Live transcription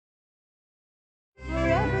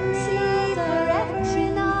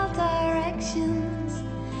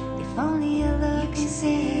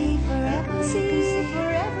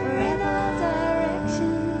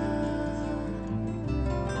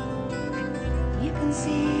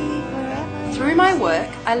Through my work,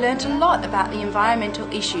 I learnt a lot about the environmental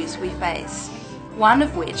issues we face, one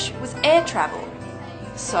of which was air travel.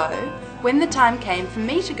 So, when the time came for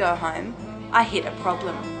me to go home, I hit a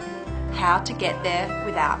problem: how to get there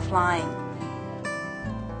without flying.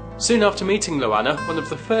 Soon after meeting Lowanna, one of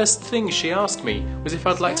the first things she asked me was if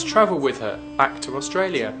I'd like to travel with her back to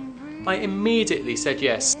Australia. I immediately said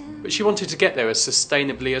yes, but she wanted to get there as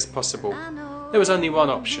sustainably as possible. There was only one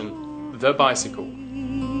option: the bicycle.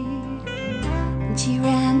 And she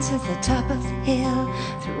ran to the top of the hill,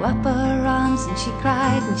 threw up her arms and she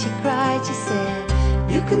cried and she cried. She said,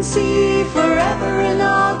 "You can see forever in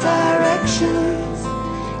all directions.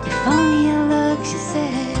 If only you look," she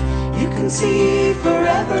said, "you can see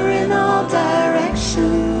forever in all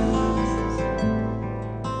directions.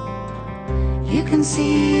 You can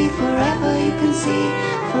see forever, you can see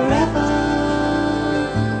forever."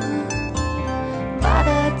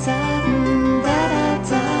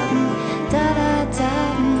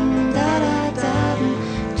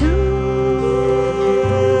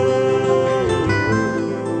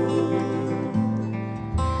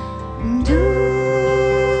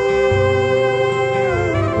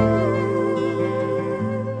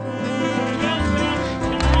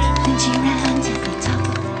 Then she ran to the top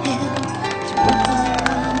of the hill, threw up her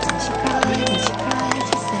arms and she cried and she cried.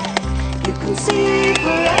 She said, "You can see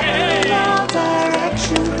forever in all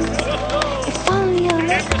directions. If only you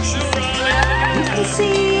look," she said, "you can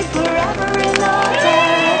see forever in all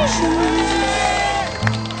directions.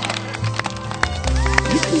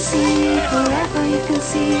 You can see forever, you can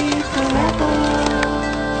see